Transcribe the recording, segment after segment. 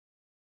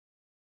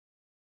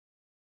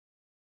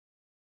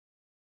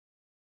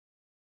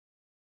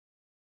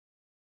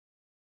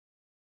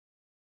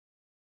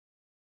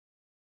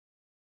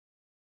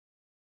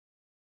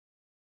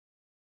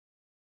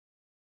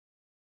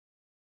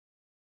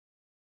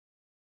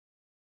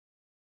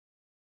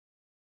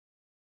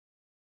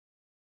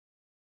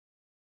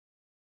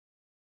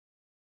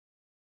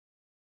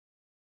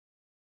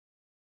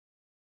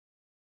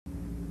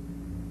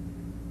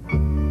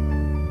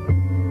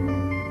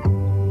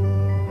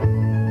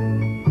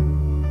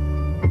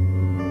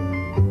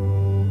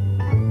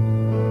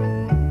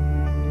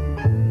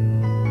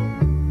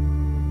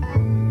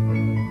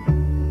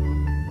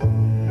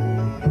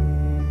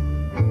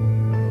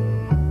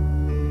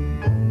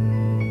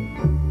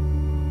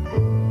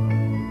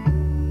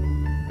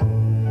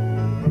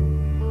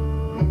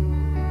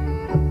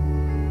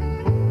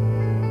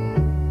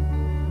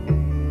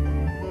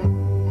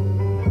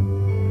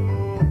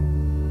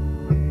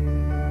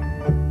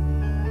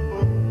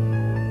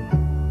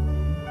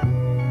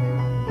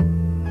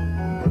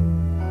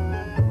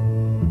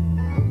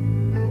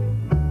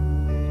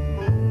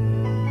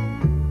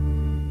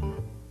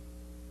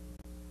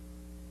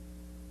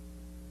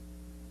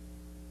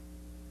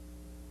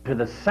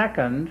the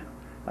second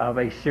of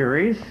a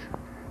series,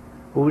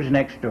 Who's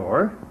Next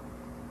Door.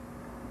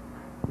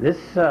 This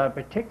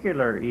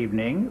particular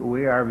evening,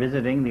 we are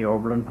visiting the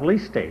Oberlin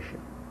police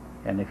station.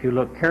 And if you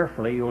look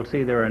carefully, you'll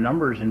see there are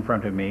numbers in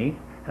front of me,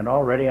 and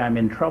already I'm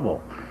in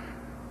trouble.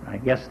 I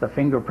guess the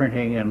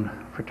fingerprinting and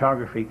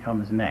photography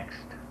comes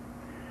next.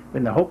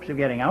 In the hopes of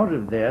getting out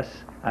of this,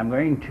 I'm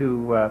going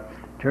to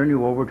turn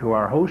you over to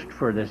our host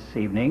for this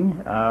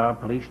evening,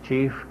 Police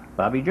Chief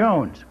Bobby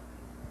Jones,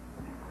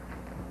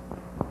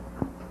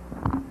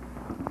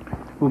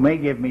 who may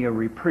give me a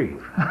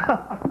reprieve.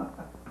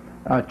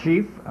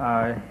 Chief,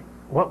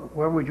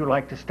 where would you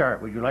like to start?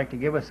 Would you like to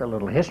give us a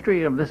little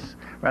history of this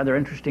rather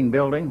interesting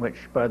building, which,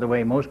 by the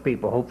way, most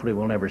people hopefully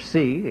will never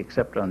see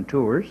except on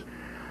tours?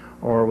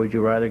 Or would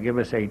you rather give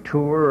us a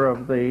tour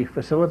of the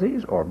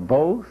facilities, or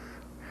both?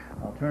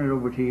 I'll turn it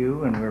over to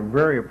you, and we're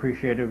very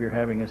appreciative of your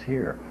having us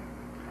here.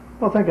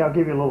 Well, I think I'll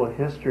give you a little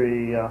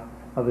history of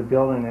the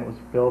building. It was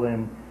built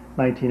in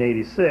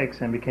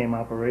 1986 and became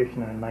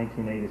operational in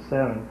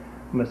 1987.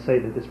 I must say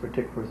that this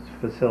particular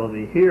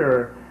facility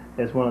here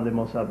is one of the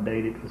most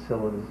updated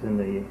facilities in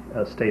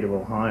the state of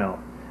Ohio.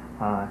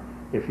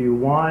 If you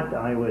want,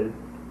 I would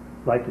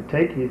like to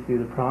take you through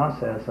the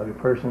process of a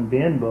person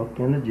being booked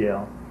in the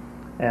jail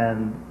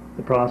and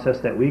the process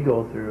that we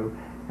go through,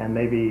 and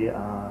maybe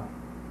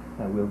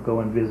we'll go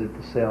and visit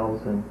the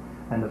cells and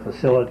the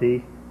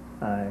facility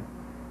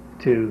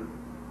to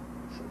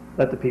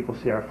let the people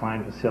see our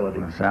fine facility.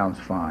 Well, sounds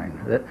fine.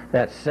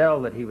 That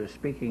cell that he was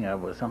speaking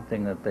of was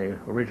something that they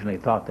originally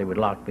thought they would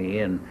lock me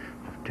in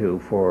to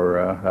for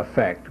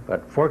effect,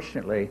 but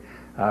fortunately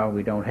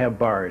we don't have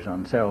bars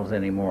on cells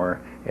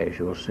anymore, as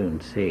you'll soon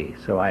see,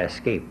 so I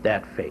escaped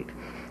that fate.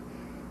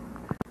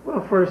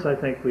 Well, first I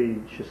think we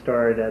should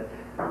start at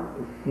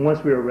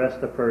once we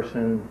arrest a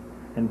person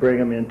and bring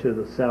them into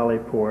the Sally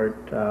Port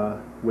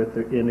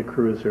in the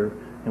cruiser,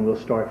 and we'll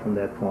start from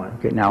that point.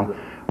 Okay, now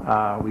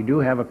we do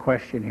have a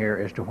question here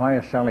as to why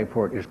a Sally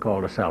Port is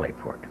called a Sally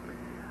Port.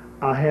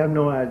 I have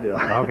no idea.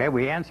 Okay,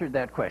 we answered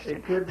that question.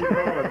 It could be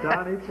called a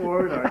Donny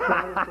Port or a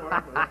Sally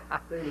Port,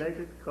 but they like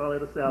to call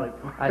it a Sally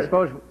Port. I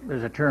suppose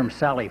there's a term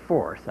Sally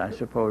Forth. I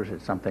suppose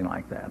it's something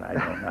like that.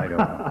 I don't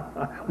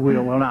know.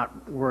 We'll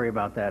not worry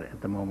about that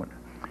at the moment.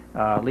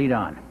 Lead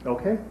on.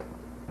 Okay.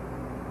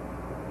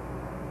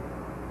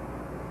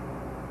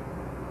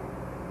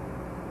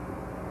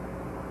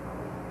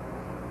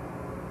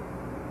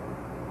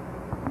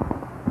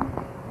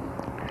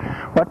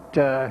 What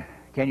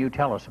can you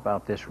tell us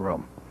about this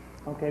room?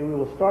 Okay, we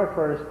will start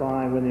first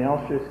by when the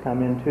officers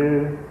come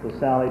into the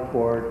Sally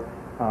Port,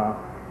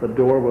 the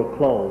door will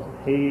close.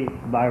 He,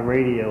 by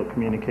radio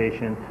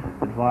communication,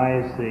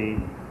 advised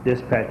the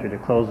dispatcher to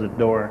close the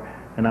door,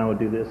 and I will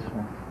do this.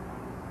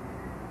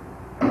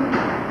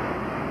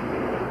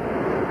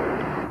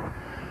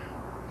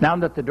 Now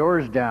that the door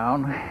is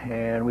down,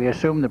 and we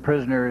assume the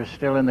prisoner is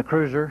still in the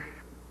cruiser,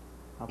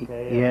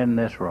 okay, in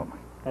this room.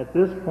 At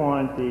this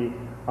point, the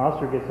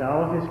officer gets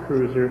out of his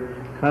cruiser,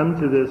 comes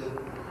to this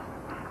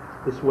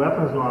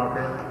weapons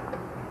locker,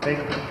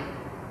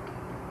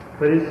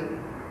 put his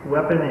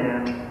weapon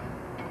in,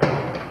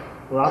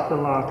 lock the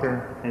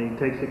locker, and he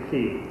takes a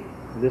key.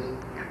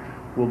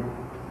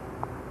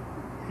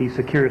 He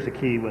secures the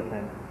key with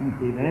him.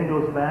 He then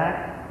goes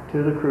back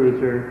to the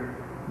cruiser,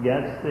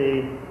 gets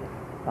the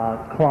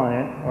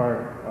client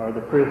or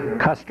the prisoner,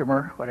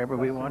 customer, whatever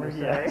we want to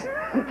say.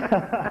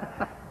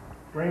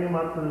 Bring him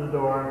up to the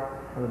door,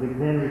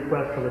 and then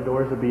request for the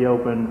doors to be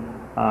open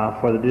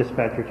for the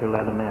dispatcher to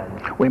let him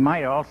in. We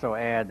might also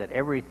add that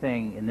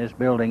everything in this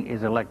building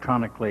is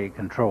electronically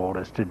controlled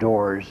as to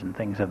doors and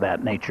things of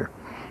that nature.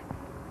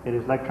 It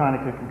is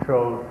electronically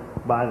controlled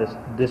by the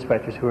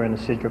dispatchers who are in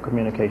the Central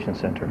Communication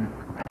Center.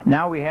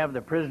 Now we have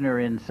the prisoner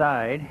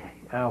inside.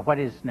 What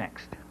is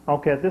next?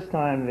 Okay, at this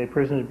time the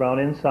prisoner is brought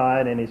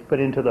inside and he's put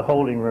into the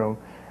holding room.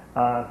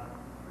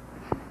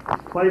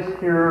 Placed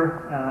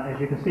here, as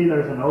you can see,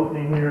 there's an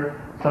opening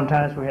here.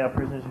 Sometimes we have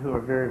prisoners who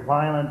are very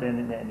violent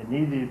and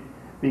need to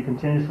be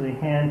continuously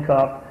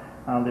handcuffed.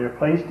 They're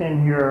placed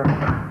in here,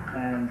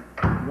 and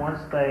once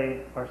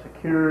they are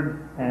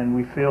secured and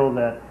we feel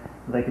that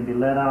they can be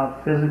let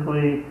out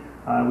physically,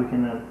 we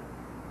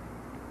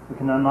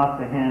can unlock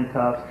the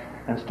handcuffs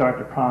and start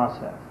the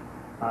process.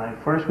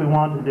 First we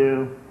want to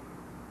do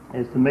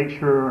is to make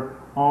sure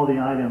all the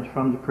items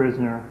from the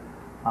prisoner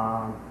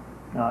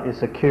is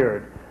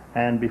secured.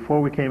 And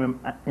before we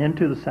came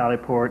into the Sally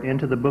Port,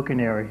 into the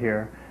booking area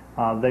here,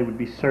 they would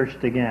be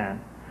searched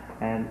again.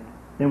 And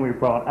then we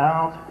brought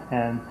out,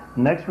 and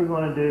next we're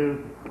going to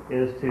do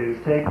is to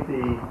take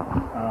the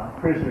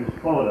prisoner's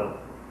photo.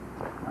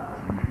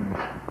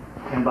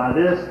 And by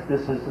this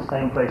is the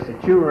same place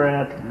that you were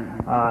at.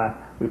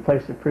 We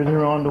placed the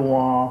prisoner on the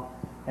wall,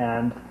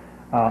 and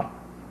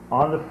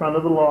on the front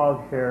of the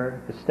log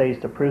here, it states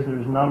the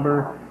prisoner's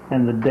number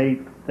and the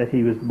date that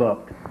he was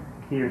booked,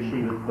 he or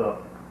she was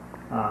booked.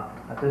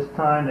 At this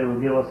time, they will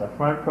give us a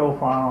front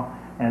profile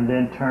and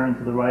then turn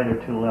to the right or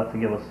to the left to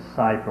give us a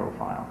side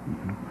profile.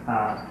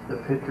 The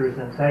picture is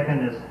taken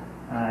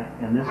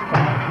in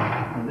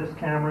this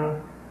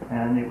camera.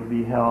 and it would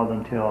be held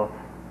until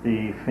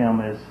the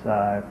film is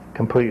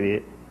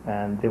completed,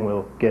 and then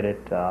we'll get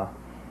it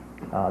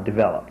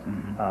developed.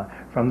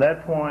 From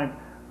that point,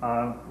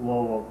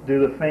 we'll do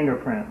the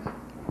fingerprints.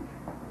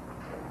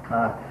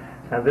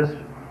 At this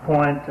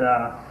point,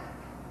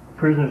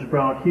 prisoners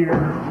brought here,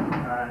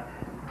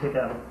 take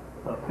out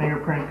a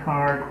fingerprint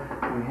card.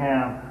 We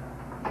have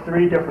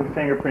 3 different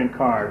fingerprint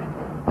cards.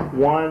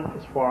 One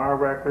is for our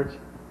records,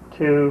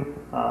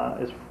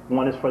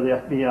 one is for the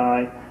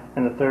FBI,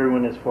 and the third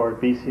one is for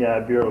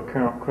BCI, Bureau of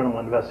Criminal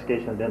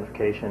Investigation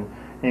Identification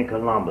in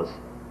Columbus.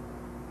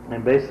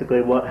 And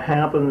basically what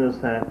happens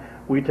is that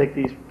we take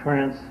these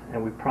prints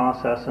and we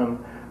process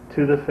them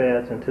to the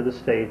feds and to the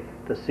state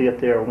to see if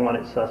they are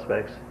wanted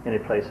suspects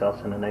anyplace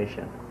else in the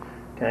nation.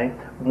 Okay?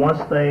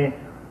 Once they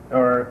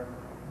are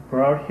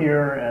brought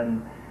here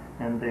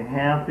and they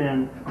have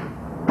been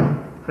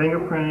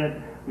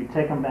fingerprinted, we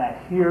take them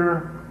back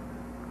here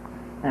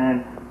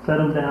and set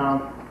them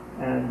down,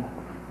 and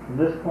from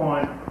this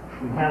point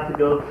we have to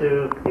go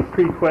to a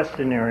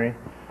pre-questionary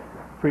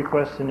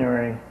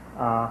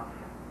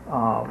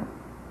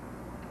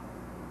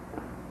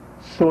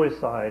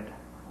suicide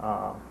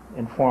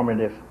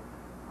informative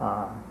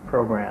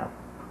program,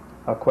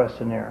 a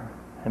questionnaire.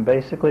 And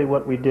basically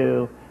what we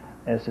do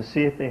is to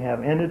see if they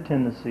have any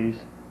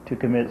tendencies to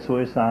commit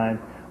suicide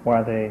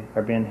while they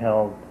are being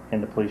held in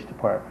the police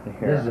department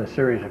here. This is a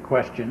series of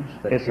questions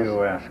that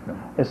you ask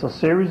them. It's a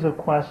series of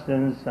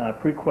questions,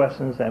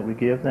 pre-questions that we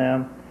give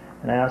them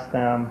and ask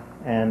them,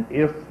 and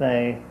if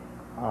they,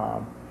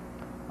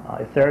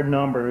 if their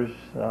numbers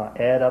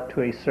add up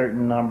to a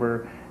certain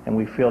number, and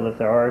we feel that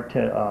there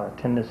are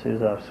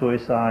tendencies of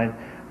suicide,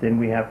 then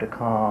we have to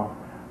call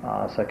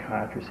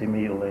psychiatrists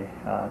immediately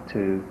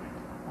to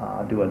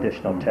do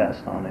additional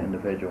tests on the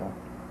individual.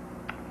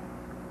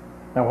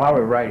 Now, while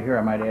we're right here,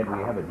 I might add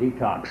we have a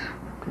detox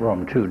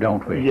room too,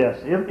 don't we?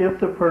 Yes, if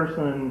the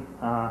person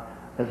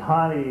is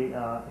highly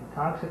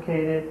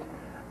intoxicated,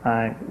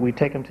 we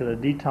take them to the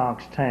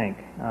detox tank.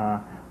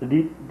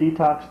 The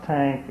detox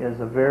tank is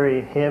a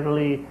very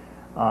heavily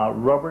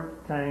rubber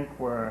tank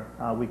where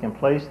we can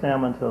place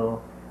them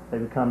until they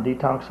become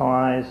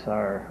detoxized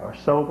or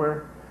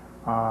sober,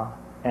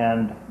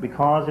 and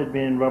because it's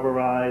being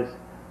rubberized,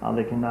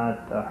 they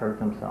cannot hurt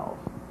themselves.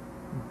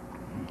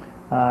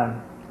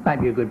 Might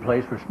be a good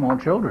place for small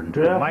children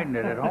to lighten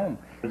it at home.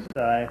 There's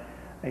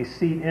a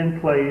seat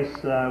in place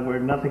where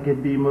nothing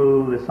can be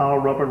moved. It's all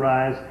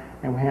rubberized,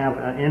 and we have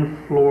an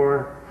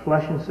in-floor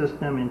flushing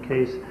system in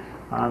case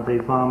they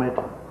vomit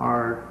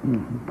or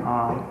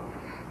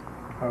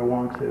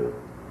want to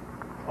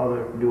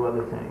do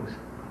other things.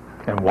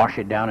 And wash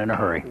it down in a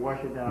hurry.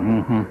 Wash it down in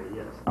a hurry,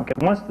 yes. Okay.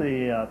 Once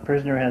the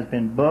prisoner has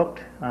been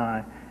booked,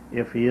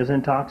 if he is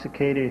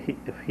intoxicated,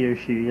 if he or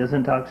she is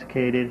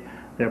intoxicated,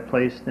 they're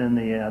placed in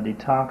the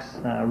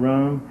detox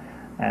room,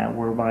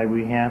 whereby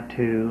we have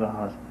to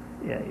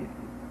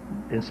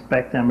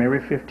inspect them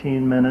every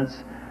 15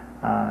 minutes.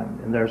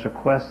 And there's a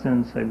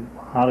question, say,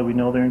 how do we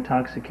know they're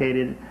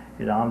intoxicated?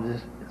 It's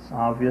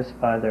obvious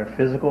by their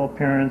physical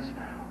appearance,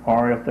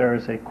 or if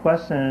there's a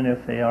question,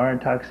 if they are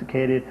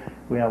intoxicated,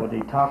 we have a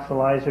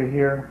detoxalyzer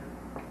here,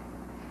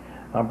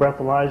 a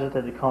breathalyzer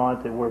that they call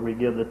it, where we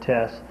give the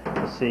test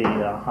to see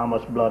how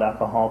much blood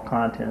alcohol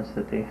contents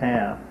that they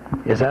have.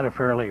 Is that a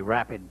fairly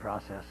rapid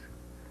process?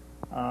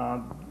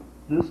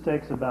 This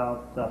takes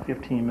about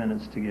 15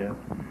 minutes to give.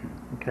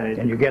 Okay.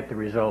 And you get the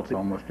results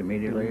almost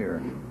immediately, or?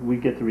 We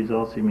get the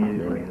results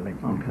immediately.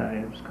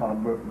 Okay. It's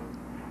called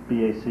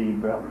BAC,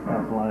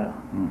 blood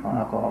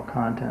alcohol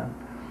content.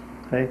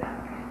 Okay.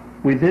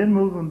 We then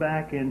move them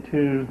back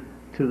into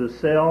the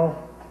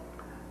cell.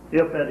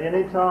 If at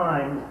any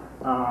time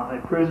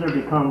a prisoner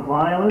becomes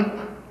violent,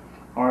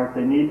 or if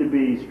they need to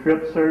be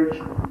strip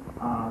searched,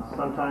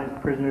 sometimes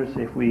prisoners,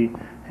 if we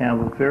have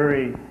a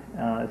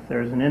if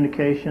there's an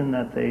indication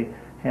that they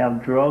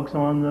have drugs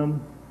on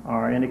them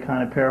or any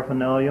kind of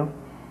paraphernalia,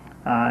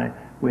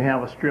 we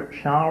have a strip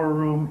shower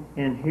room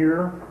in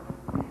here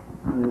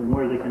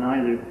where they can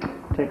either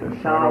take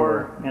a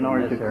shower in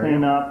order to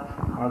clean up,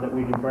 or that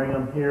we can bring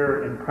them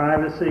here in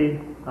privacy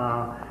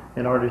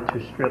in order to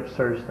strip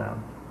search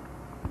them.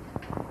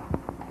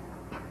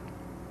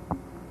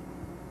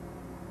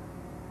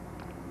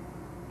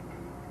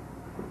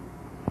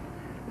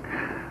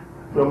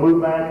 We'll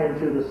move back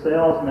into the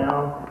cells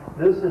now.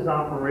 This is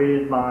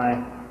operated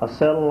by a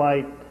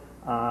satellite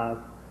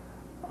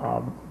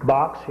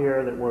box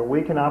here where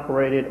we can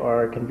operate it,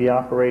 or it can be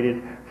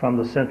operated from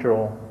the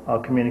central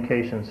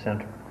communications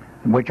center.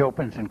 Which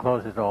opens and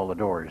closes all the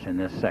doors in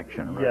this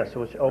section, right? Yes,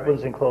 which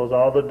opens and closes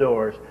all the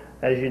doors.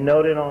 As you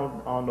noted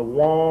on the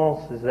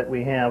walls is that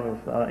we have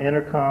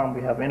intercom.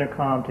 We have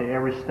intercom to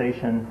every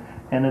station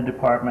in the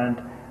department,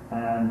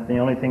 and the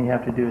only thing you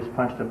have to do is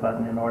punch the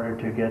button in order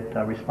to get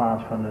a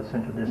response from the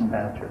central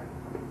dispatcher.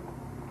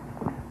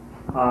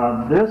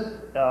 This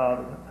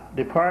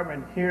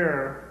department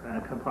here,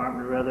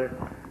 compartment rather,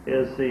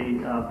 is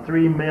the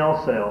 3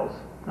 male cells.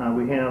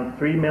 We have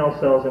 3 male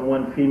cells and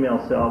 1 female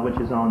cell, which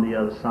is on the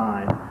other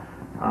side.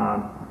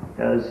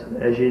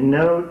 As you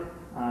note,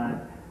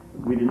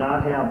 We do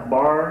not have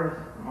bars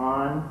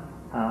on.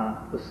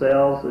 The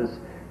cells is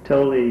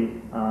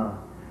totally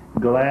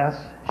glass,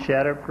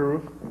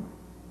 shatterproof.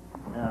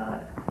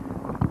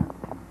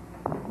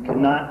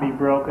 Cannot be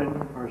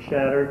broken or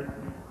shattered.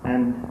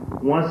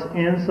 And once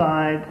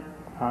inside,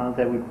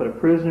 that we put a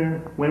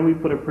prisoner, when we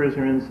put a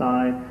prisoner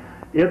inside,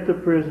 if the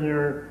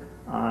prisoner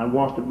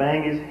wants to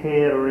bang his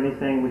head or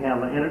anything, we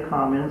have an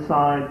intercom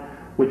inside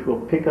which will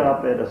pick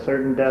up at a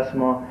certain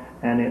decimal,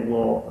 and it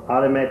will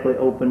automatically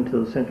open to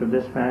the central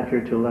dispatcher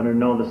to let her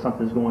know that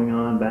something's going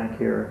on back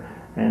here,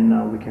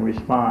 and we can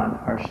respond.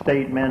 Our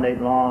state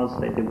mandate laws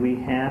say that we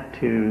have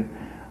to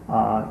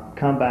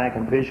come back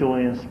and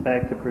visually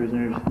inspect the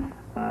prisoners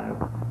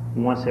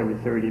once every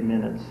 30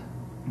 minutes.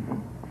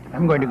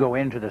 I'm going to go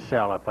into the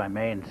cell, if I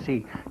may, and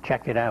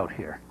check it out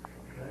here.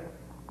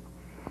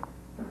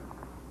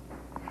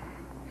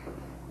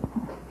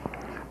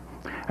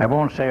 I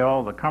won't say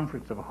all the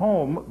comforts of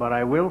home, but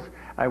I will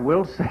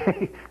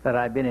say that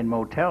I've been in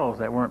motels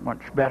that weren't much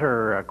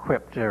better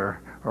equipped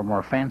or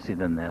more fancy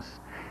than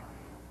this.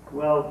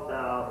 Well,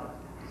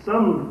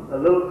 a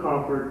little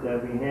comfort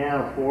that we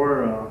have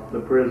for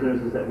the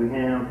prisoners is that we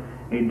have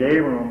a day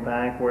room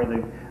back where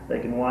they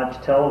can watch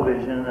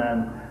television,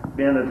 and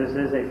being that this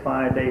is a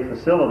 5-day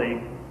facility,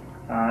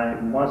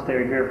 once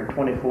they're here for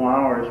 24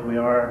 hours, we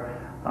are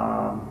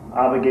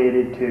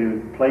obligated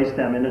to place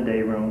them in a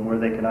day room where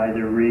they can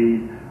either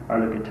read or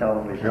look at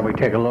television. Shall we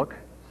take a look?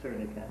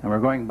 Certainly can. And we're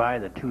going by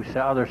the two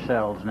other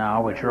cells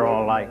now, which are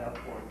all like...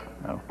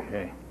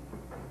 Okay.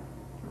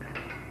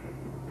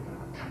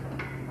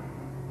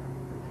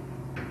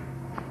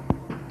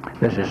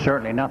 This is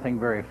certainly nothing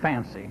very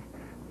fancy.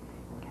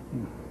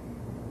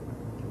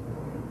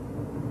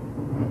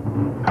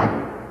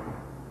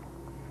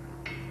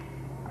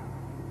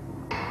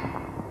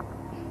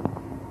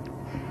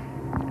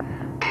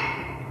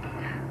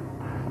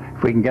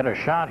 If we can get a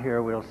shot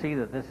here, we'll see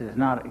that this is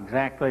not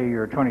exactly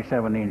your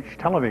 27-inch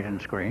television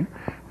screen.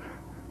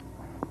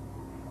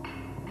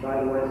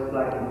 By the way, it's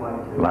black and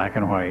white. Black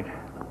and white.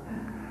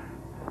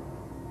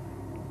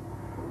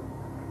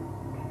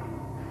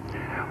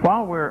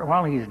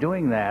 While he's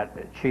doing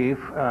that, Chief,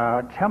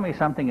 tell me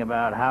something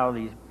about how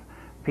these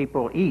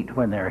people eat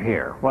when they're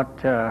here. What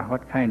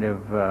kind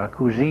of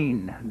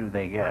cuisine do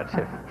they get?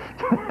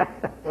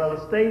 Well,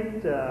 the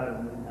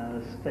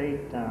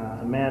state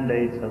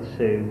mandates us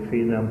to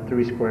feed them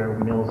 3 square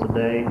meals a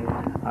day,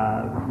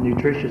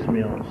 nutritious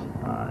meals.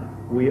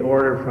 We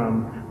order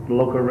from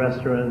local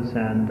restaurants,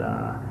 and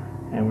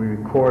we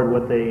record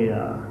what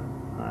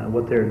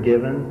they're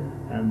given,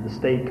 and the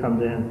state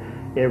comes in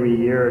every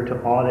year to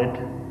audit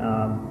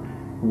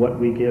what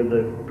we give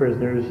the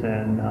prisoners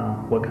and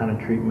what kind of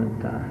treatment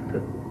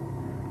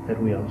that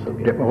we also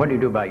give. What do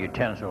you do about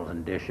utensils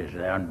and dishes?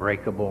 They're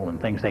unbreakable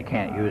and things they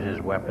can't use as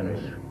weapons?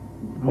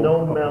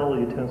 No metal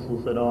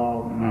utensils at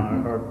all,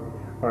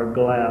 or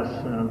glass.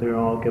 They're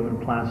all given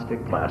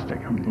plastic. Plastic.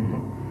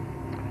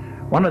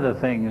 One of the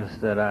things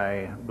that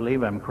I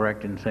believe I'm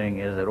correct in saying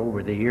is that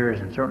over the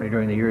years, and certainly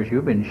during the years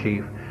you've been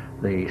chief,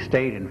 the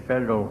state and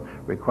federal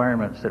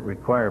requirements that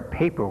require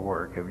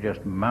paperwork have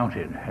just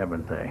mounted,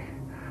 haven't they?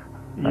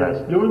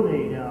 Yes,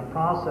 during the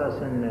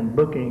process and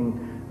booking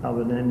of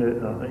an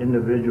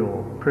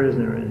individual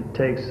prisoner, it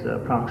takes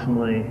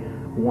approximately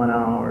 1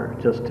 hour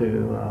just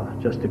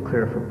to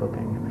clear for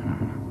booking.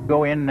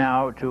 Go in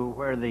now to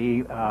where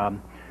the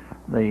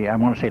I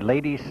want to say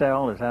ladies'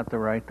 cell, is that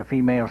the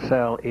female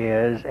cell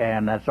is,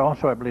 and that's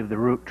also, I believe, the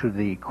route to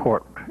the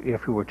court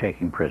if you were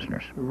taking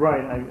prisoners.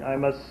 Right. I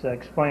must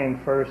explain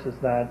first is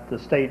that the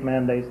state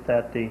mandates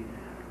that the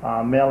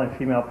male and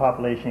female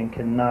population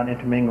cannot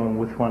intermingle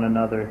with one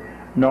another,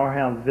 nor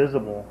have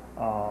visible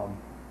or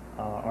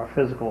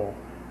physical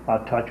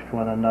touch with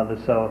one another.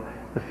 So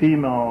the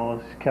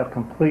female is kept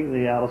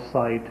completely out of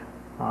sight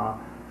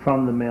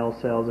from the male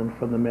cells and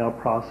from the male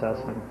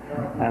processing,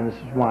 and this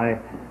is why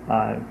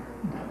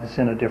it's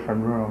in a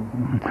different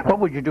room. What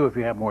would you do if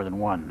you have more than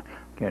one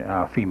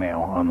female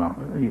on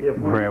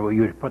where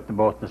you would put them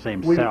both in the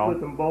same cell? We would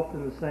put them both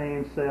in the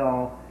same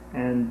cell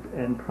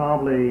and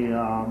probably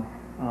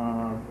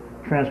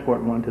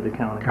transport one to the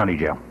county. County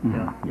jail.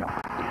 Yeah.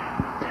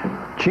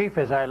 Chief,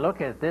 as I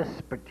look at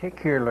this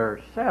particular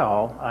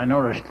cell, I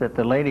noticed that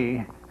the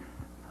lady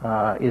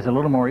is a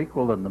little more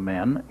equal than the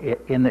men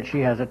in that she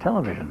has a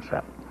television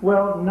set.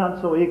 Well,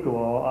 not so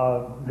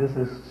equal. This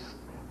is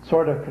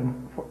sort of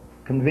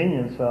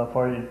convenience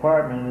for the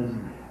department is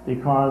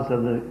because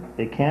of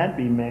they can't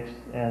be mixed,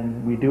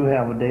 and we do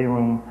have a day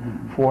room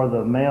for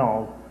the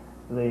male.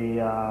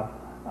 The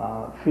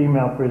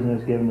female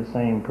prisoners given the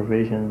same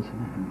provisions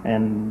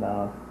and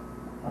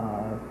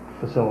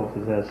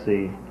facilities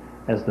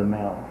as the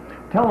male.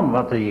 Tell them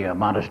about the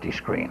modesty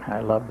screen.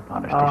 I love the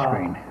modesty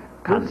screen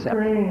concept. This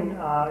screen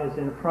is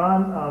in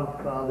front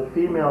of the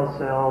female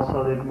cell,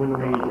 so that when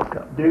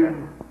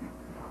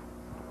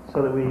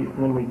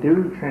we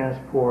do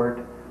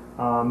transport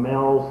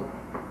males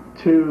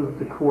to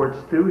the courts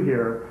through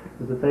here,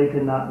 is that they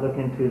cannot look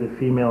into the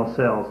female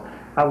cells.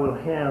 I will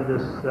have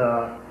this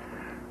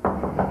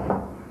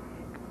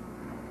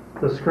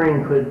the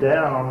screen put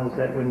down is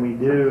that when we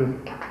do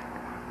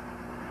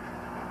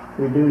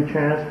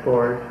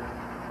transport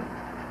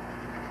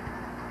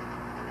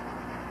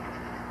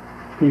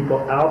people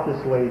out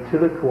this way to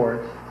the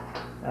courts,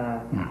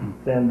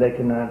 then they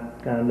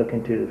cannot look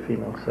into the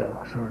female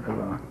cell. Sort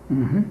of.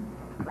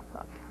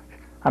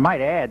 I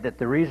might add that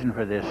the reason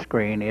for this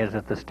screen is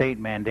that the state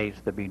mandates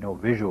there be no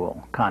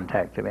visual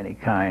contact of any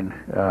kind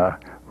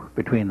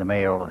between the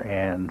male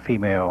and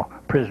female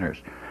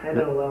prisoners. And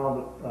it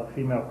allows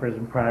female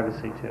prison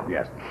privacy too.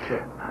 Yes.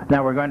 Sure.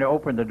 Now we're going to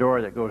open the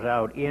door that goes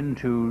out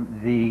into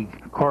the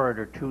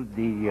corridor to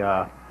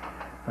the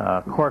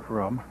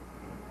courtroom.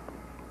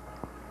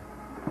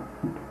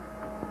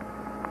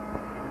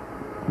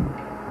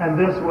 And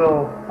this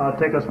will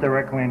take us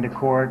directly into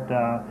court,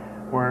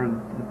 where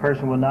the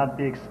person will not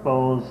be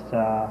exposed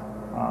to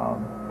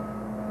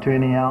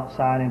any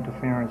outside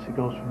interference. It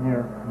goes from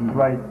here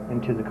right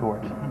into the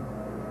court.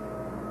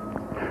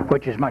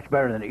 Which is much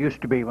better than it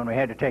used to be when we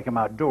had to take them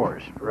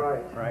outdoors.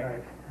 Right.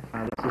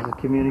 This is a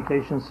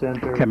communication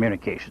center.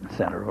 Communication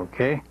center,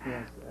 okay.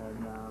 Yes,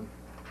 and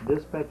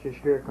dispatchers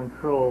here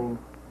control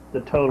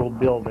the total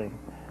building,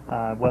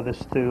 whether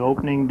it's through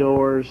opening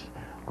doors,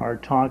 or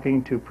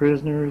talking to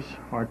prisoners,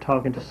 or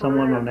talking to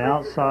someone on the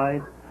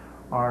outside,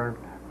 or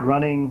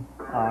running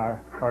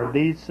our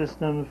lead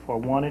systems for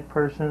wanted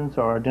persons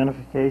or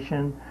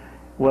identification,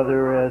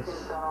 whether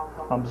it's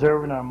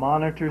observing our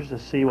monitors to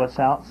see what's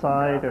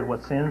outside or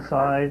what's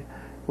inside,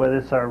 whether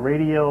it's our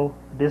radio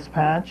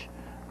dispatch,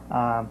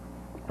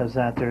 is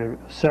that there are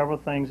several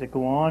things that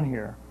go on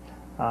here.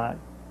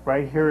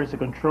 Right here is a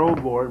control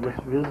board which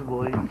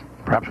visibly...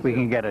 Perhaps we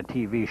can get a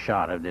TV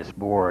shot of this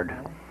board.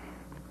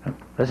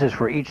 This is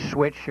for each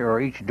switch or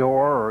each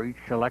door or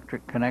each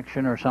electric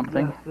connection or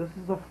something? Yes,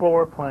 this is a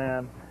floor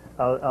plan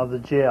of the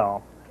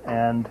jail,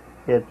 and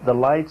the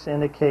lights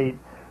indicate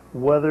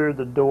whether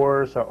the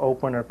doors are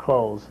open or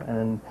closed,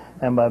 and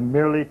by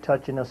merely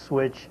touching a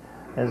switch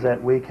is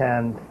that we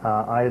can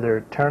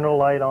either turn the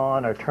light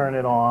on or turn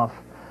it off,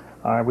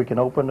 or we can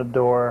open the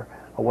door,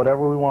 or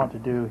whatever we want to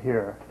do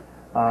here.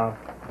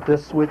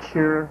 This switch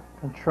here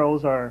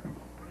controls our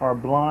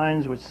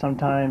blinds, which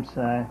sometimes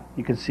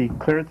you can see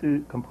clear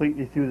through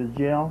completely through the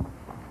jail,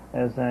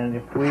 as in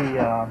if we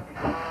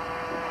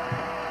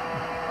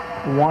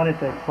wanted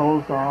that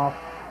closed off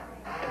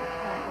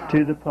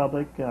to the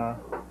public,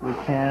 we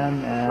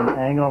can, and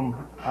angle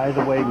them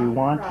either way we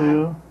want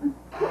to.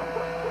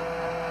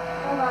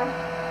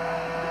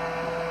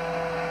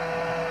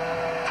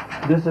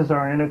 This is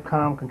our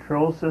intercom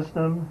control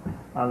system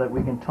that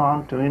we can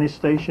talk to any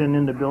station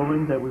in the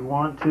building that we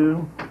want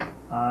to.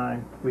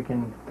 We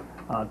can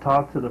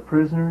talk to the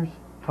prisoners,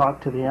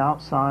 talk to the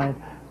outside,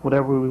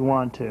 whatever we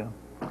want to.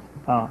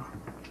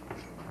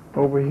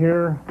 Over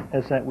here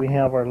is that we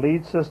have our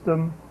lead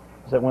system,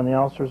 is that when the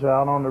officers are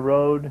out on the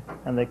road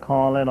and they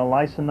call in a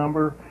license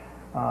number,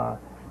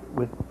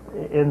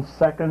 within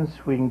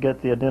seconds we can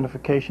get the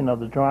identification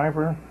of the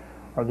driver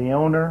or the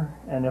owner,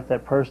 and if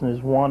that person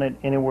is wanted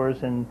anywhere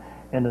in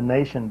the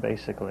nation,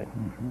 basically.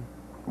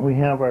 We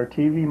have our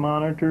TV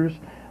monitors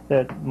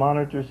that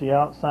monitors the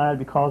outside.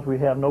 Because we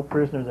have no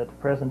prisoners at the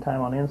present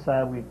time on the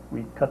inside,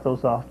 we cut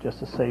those off just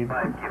to save.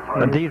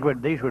 But these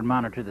would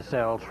monitor the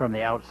cells from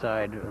the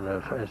outside.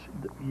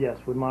 Yes,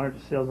 we monitor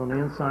cells on the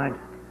inside,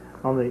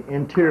 on the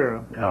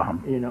interior,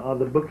 of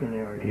the booking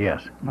area.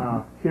 Yes.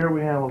 Here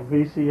we have a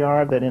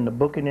VCR that in the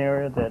booking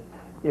area, that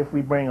if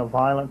we bring a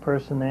violent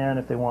person in,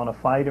 if they want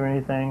to fight or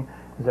anything,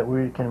 is that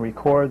we can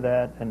record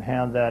that and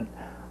have that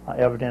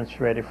evidence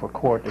ready for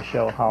court to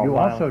show how you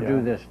violent also they do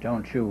are. this,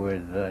 don't you,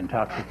 with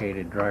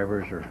intoxicated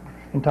drivers or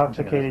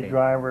Intoxicated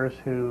drivers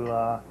who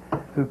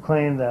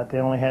claim that they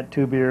only had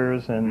 2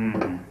 beers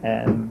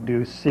and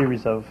do a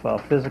series of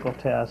physical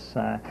tests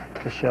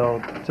to show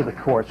to the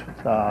courts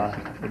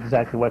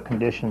exactly what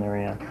condition they're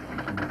in.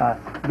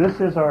 This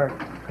is our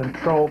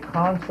control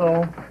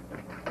console.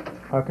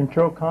 Our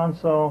control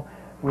console,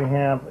 we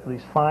have at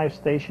least 5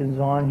 stations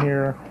on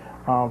here.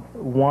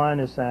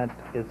 One is that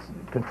it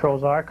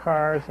controls our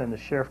cars and the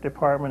sheriff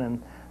department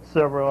and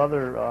several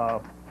other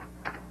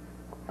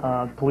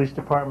police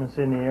departments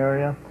in the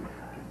area.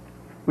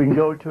 We can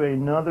go to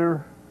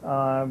another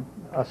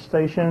a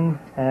station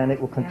and it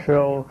will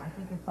control,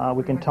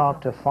 we can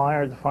talk to the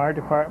fire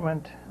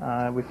department,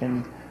 we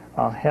can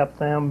help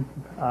them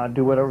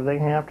do whatever they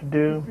have to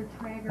do.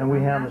 And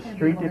we have the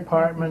street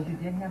department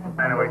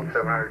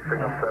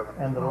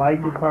and the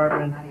light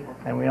department,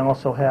 and we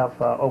also have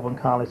Oberlin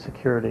College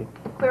security.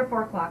 Clear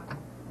 4 o'clock.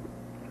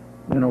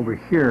 Then over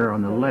here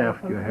on the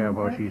left, you have,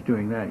 while she's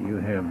doing that, you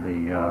have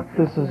the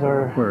This is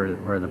our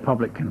where the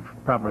public can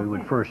probably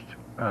would first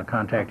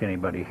contact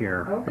anybody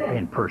here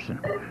in person.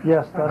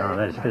 yes. That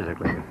is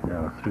physically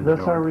through the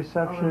That's door. our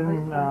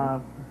reception,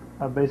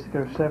 our basic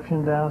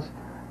reception desk.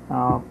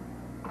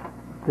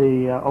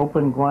 The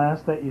open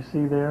glass that you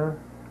see there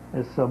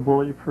is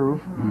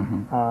bulletproof.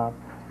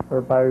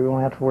 Whereby we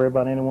won't have to worry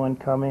about anyone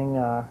coming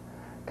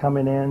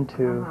in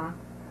to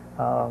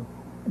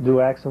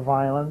do acts of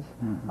violence.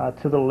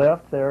 To the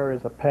left there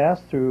is a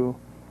pass-through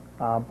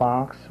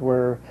box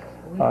where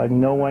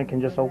No one can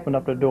just open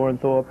up the door and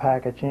throw a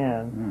package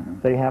in.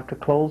 They have to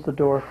close the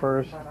door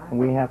first, and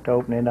we have to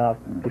open it up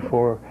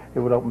before it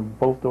would open.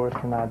 Both doors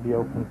cannot be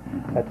open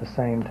at the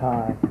same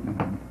time.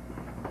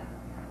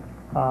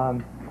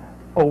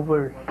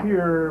 Over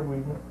here,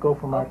 we go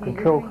from our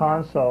control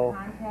console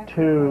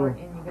to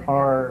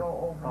our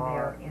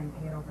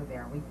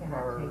we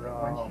cannot take it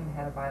once you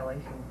had a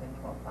violation within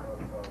 12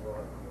 months.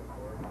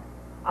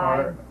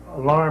 Our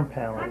alarm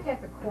panels.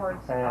 Contact the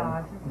courts,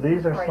 And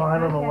these are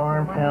silent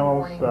alarm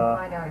panels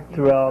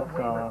throughout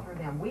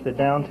the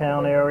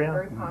downtown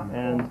area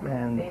and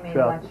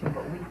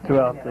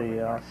throughout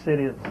the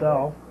city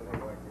itself.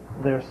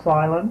 They're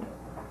silent,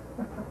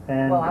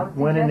 and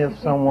when and if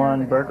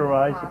someone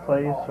burglarizes the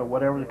place or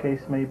whatever the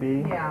case may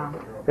be,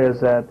 is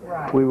that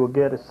we will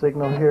get a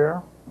signal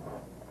here.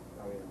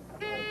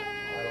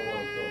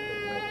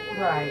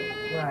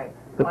 Right.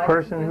 The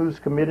person who's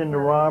committing the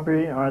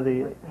robbery or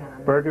the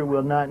burglar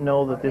will not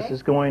know that this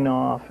is going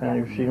off,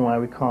 and the reason why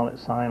we call it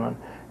silent,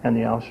 and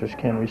the officers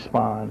can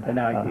respond. And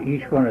now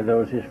each one of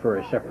those is for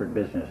a separate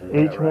business.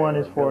 Each one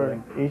is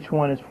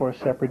for a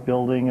separate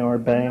building or a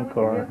bank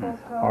or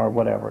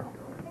whatever.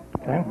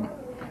 Okay.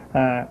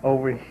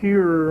 Over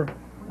here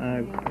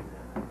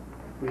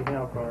we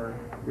have our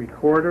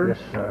recorder.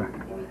 Yes,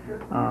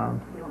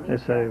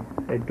 it's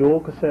a dual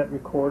cassette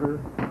recorder.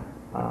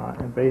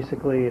 And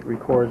basically it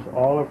records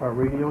all of our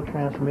radio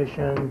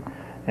transmission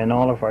and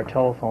all of our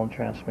telephone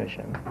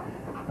transmission.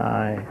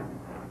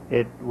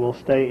 It will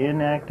stay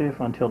inactive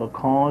until the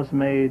call is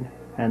made,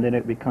 and then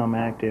it become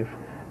active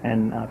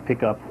and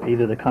pick up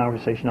either the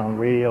conversation on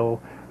radio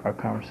or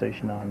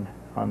conversation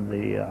on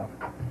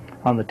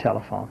the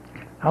telephone.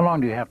 How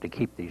long do you have to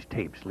keep these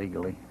tapes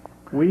legally?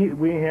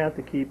 We have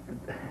to keep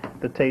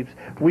the tapes.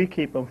 We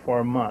keep them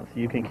for a month.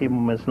 You can keep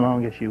them as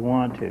long as you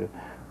want to.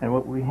 And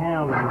what we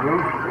have is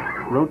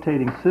a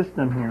rotating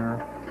system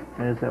here,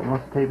 is that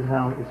once the tape is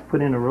out, it's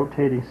put in a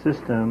rotating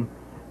system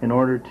in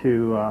order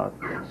to,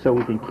 so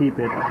we can keep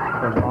it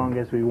as long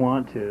as we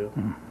want to.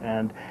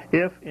 And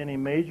if any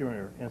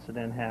major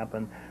incident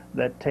happened,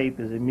 that tape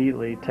is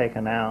immediately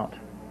taken out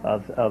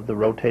of the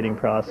rotating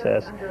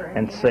process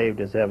and saved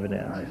as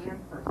evidence.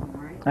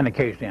 And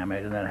occasionally, I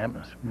imagine that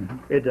happens.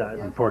 It does.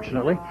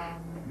 Unfortunately.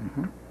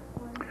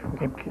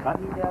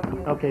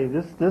 Okay,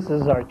 this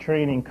is our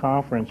training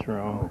conference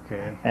room.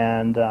 Okay.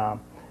 And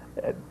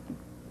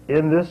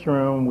in this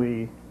room,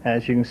 we,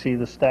 as you can see,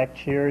 the stacked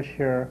chairs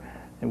here,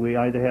 and we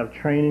either have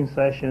training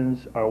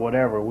sessions or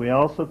whatever. We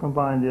also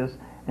combine this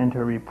into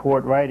a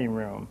report writing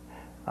room.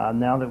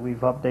 Now that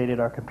we've updated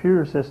our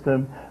computer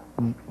system,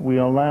 we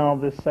allow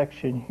this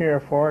section here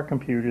for our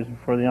computers and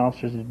for the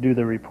officers to do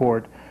the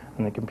report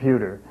on the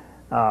computer.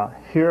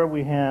 Here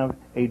we have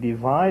a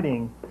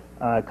dividing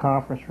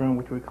conference room,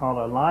 which we call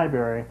our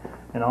library,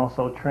 and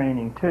also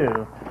training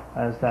too,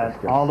 as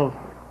that all of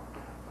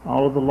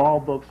the law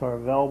books are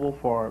available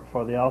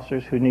for the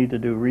officers who need to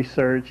do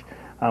research.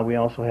 We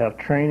also have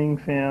training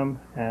film,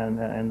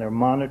 and they're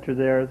monitored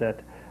there,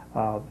 that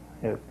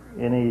if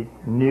any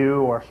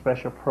new or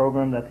special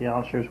program that the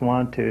officers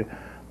want to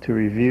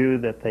review,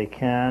 that they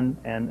can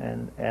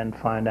and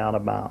find out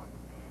about.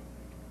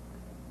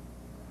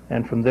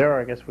 And from there,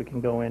 I guess we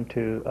can go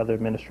into other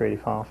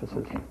administrative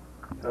offices.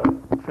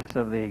 Office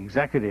of the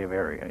executive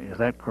area, is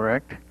that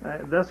correct?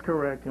 That's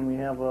correct, and we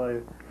have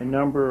a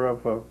number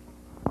of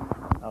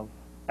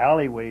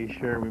alleyways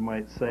here, we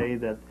might say,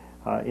 that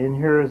in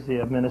here is the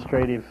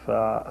administrative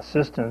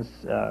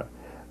assistant's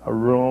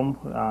room.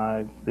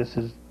 This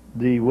is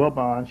Dee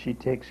Wilbon. She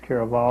takes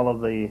care of all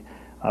of the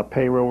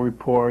payroll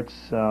reports,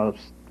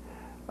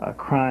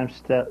 crime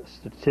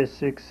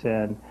statistics,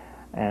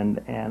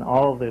 and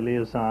all of the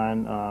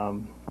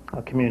liaison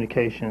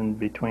communication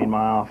between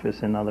my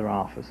office and other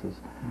offices.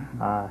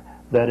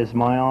 That is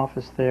my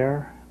office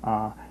there.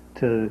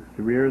 To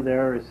the rear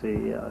there is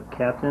the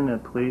captain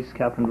of police,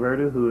 Captain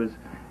Verdu, who is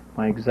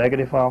my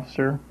executive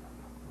officer.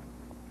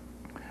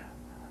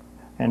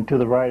 And to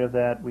the right of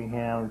that we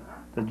have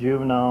the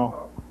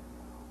juvenile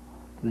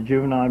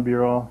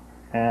bureau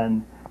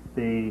and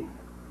the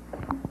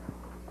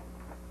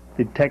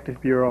detective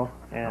bureau,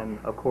 and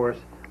of course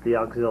the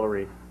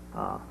auxiliary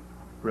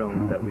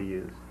room that we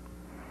use.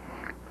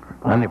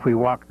 And if we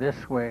walk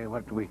this way,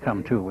 what do we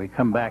come to? We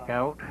come back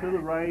out? To the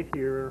right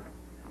here,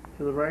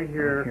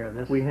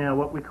 we have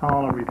what we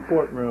call a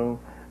report room,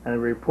 and the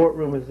report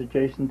room is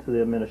adjacent to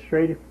the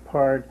administrative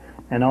part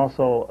and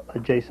also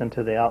adjacent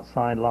to the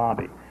outside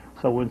lobby.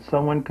 So when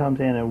someone comes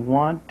in and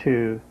want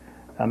to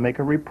make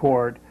a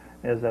report,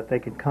 is that they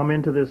can come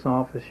into this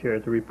office here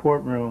at the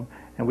report room,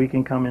 and we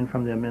can come in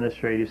from the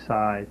administrative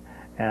side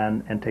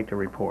and take the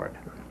report.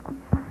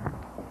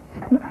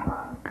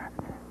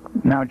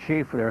 Now,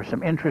 Chief, there are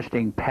some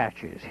interesting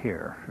patches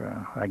here,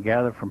 I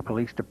gather from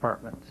police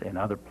departments and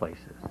other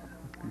places.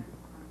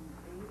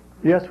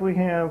 Yes, we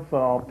have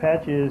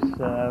patches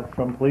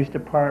from police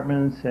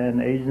departments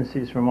and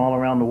agencies from all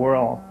around the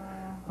world.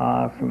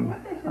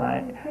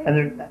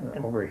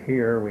 Over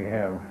here we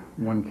have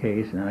one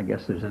case, and I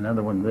guess there's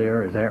another one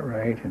there. Is that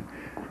right?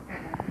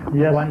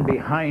 Yes. one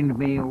behind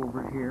me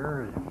over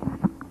here,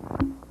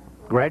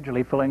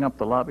 gradually filling up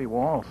the lobby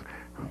walls.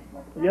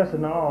 Yes,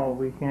 in all,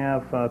 we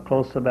have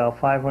close to about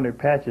 500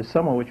 patches,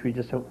 some of which we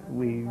do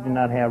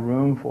not have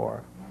room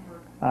for.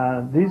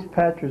 These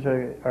patches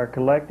are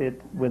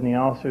collected when the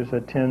officers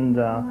attend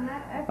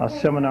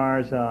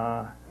seminars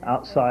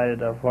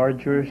outside of our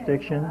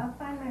jurisdiction.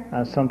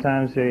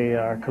 Sometimes they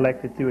are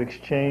collected through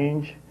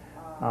exchange.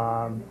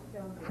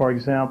 For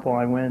example,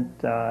 I went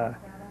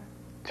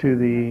to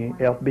the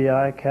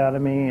FBI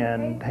Academy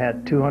and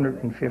had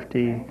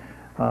 250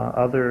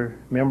 other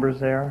members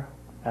there,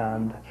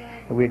 and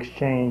we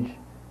exchanged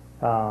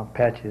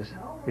patches,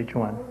 each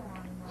one.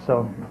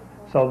 So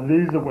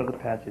these are where the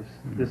patches,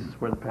 this is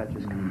where the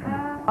patches come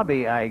from.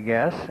 Lobby, I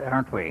guess,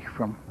 aren't we,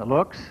 from the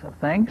looks of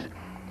things?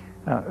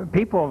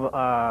 People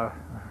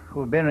who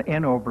have been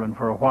in Oberlin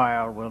for a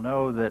while will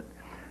know that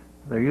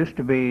there used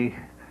to be,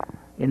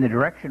 in the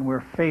direction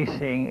we're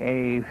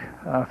facing,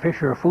 a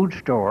Fisher food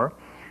store,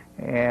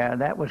 and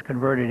that was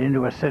converted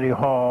into a city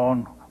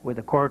hall with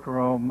a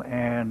courtroom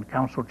and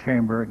council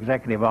chamber,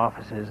 executive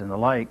offices, and the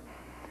like.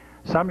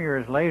 Some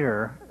years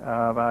later,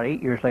 about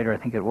 8 years later I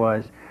think it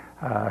was,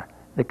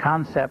 the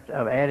concept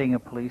of adding a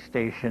police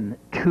station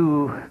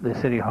to the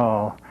city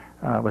hall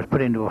was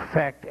put into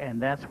effect,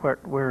 and that's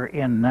what we're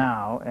in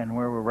now, and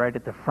where we're right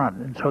at the front.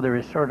 And so there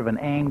is sort of an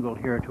angle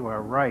here to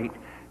our right,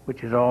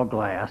 which is all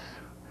glass.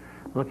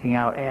 Looking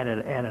out at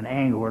an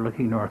angle, we're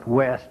looking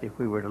northwest if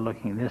we were to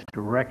look in this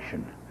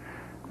direction.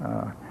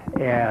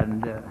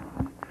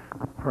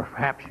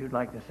 Perhaps you'd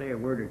like to say a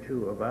word or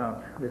two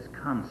about this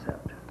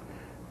concept.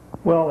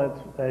 Well,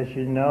 as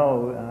you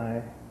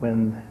know,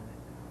 when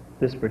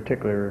this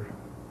particular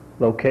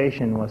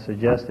location was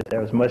suggested,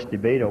 there was much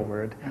debate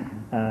over it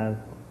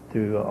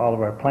through all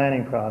of our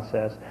planning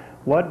process.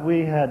 What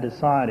we had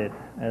decided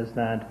is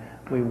that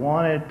we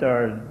wanted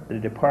the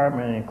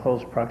department in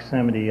close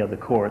proximity of the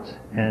courts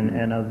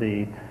and of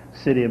the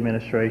city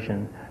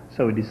administration.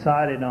 So we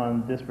decided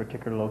on this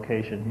particular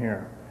location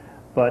here.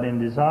 But in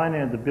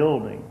designing the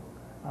building,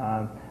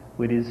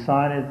 we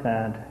decided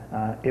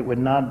that it would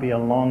not be a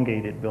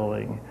elongated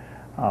building,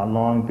 a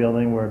long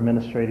building where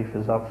administrative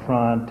is up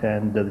front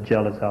and the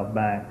jail is out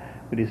back.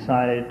 We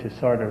decided to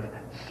sort of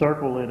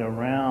circle it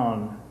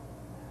around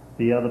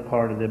the other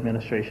part of the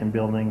administration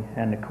building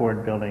and the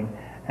court building,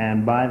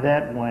 and by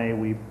that way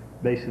we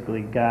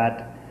basically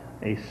got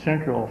a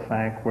central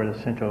fact where the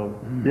central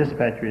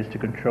dispatcher is to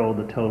control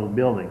the total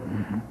building.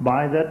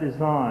 By that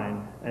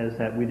design is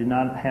that we did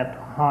not have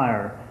to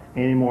hire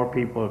any more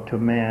people to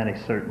man a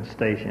certain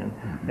station,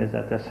 is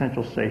that the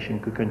central station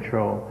could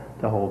control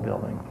the whole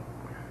building.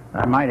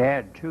 I might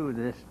add too,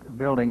 this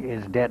building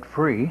is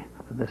debt-free.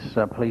 This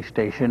police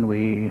station,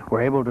 we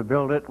were able to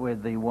build it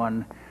with the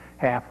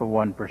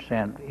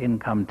 0.5%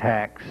 income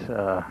tax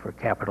for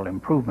capital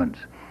improvements,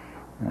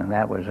 and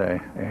that was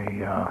a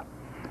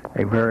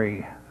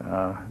very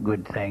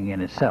good thing in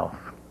itself.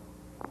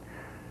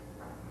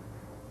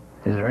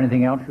 Is there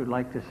anything else you'd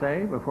like to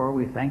say before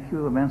we thank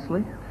you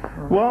immensely?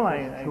 Well,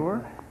 I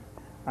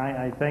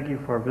thank you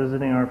for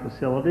visiting our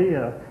facility.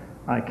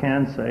 I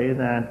can say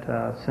that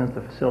since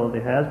the facility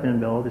has been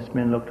built, it's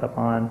been looked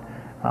upon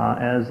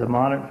as a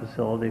modern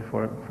facility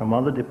from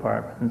other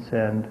departments,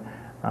 and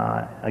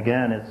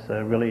again, it's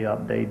a really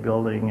updated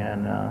building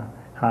and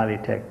highly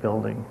tech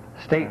building.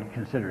 State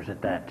considers it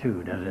that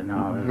too, does it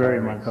not?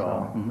 Very much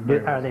so.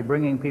 Are they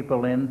bringing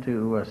people in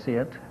to see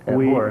it?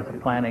 Or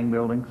planning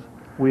buildings?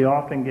 We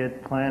often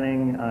get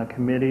planning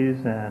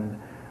committees and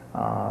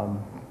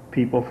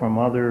people from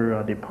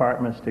other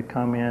departments to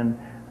come in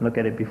and look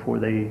at it before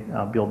they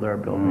build their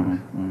buildings.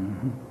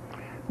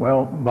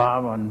 Well,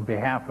 Bob, on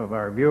behalf of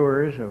our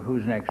viewers of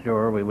Who's Next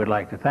Door, we would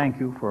like to thank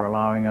you for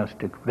allowing us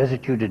to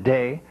visit you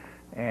today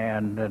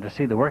and to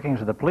see the workings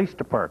of the police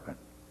department.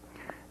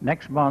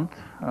 Next month,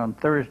 on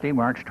Thursday,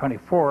 March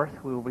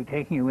 24th, we will be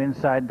taking you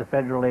inside the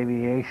Federal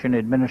Aviation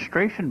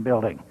Administration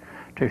building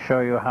to show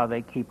you how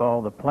they keep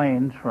all the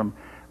planes from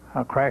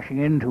crashing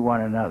into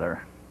one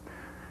another.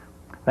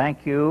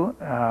 Thank you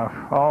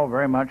all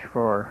very much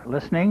for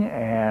listening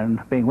and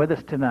being with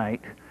us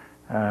tonight,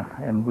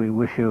 and we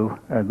wish you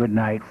a good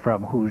night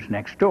from Who's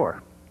Next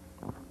Door.